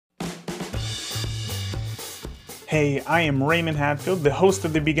Hey, I am Raymond Hatfield, the host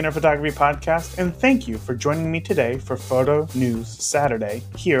of the Beginner Photography Podcast, and thank you for joining me today for Photo News Saturday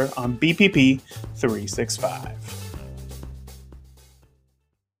here on BPP 365.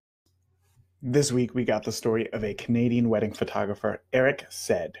 This week we got the story of a Canadian wedding photographer, Eric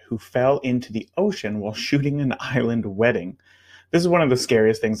Said, who fell into the ocean while shooting an island wedding. This is one of the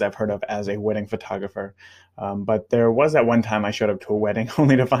scariest things I've heard of as a wedding photographer, but there was at one time I showed up to a wedding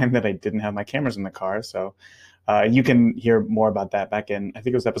only to find that I didn't have my cameras in the car, so you can hear more about that back in, I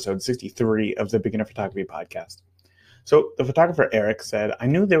think it was episode 63 of the Beginner Photography Podcast. So the photographer Eric said, I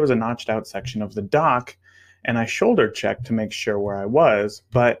knew there was a notched out section of the dock and I shoulder checked to make sure where I was,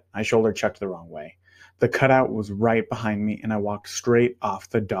 but I shoulder checked the wrong way. The cutout was right behind me and I walked straight off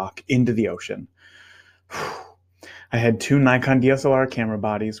the dock into the ocean. I had 2 Nikon DSLR camera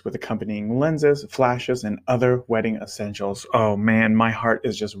bodies with accompanying lenses, flashes, and other wedding essentials. Oh man, my heart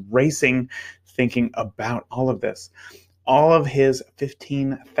is just racing thinking about all of this. All of his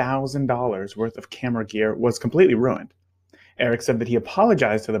 $15,000 worth of camera gear was completely ruined. Eric said that he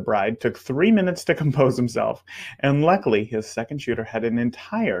apologized to the bride, took 3 minutes to compose himself, and luckily his second shooter had an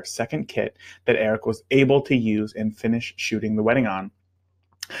entire second kit that Eric was able to use and finish shooting the wedding on.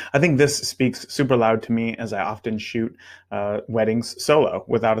 I think this speaks super loud to me as I often shoot weddings solo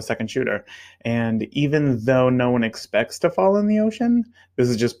without a second shooter. And even though no one expects to fall in the ocean, this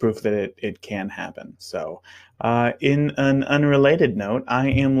is just proof that it can happen. So in an unrelated note, I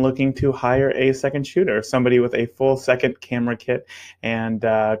am looking to hire a second shooter, somebody with a full second camera kit and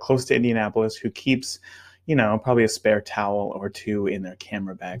close to Indianapolis who keeps probably a spare towel or 2 in their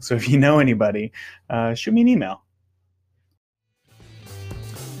camera bag. So if you know anybody, shoot me an email.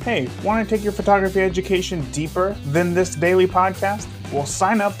 Hey, want to take your photography education deeper than this daily podcast? Well,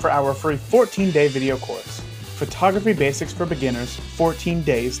 sign up for our free 14-day video course, Photography Basics for Beginners, 14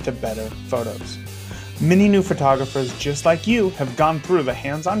 Days to Better Photos. Many new photographers just like you have gone through the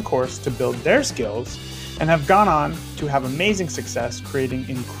hands-on course to build their skills and have gone on to have amazing success creating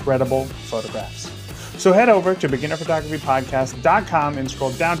incredible photographs. So head over to beginnerphotographypodcast.com and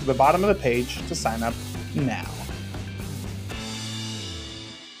scroll down to the bottom of the page to sign up now.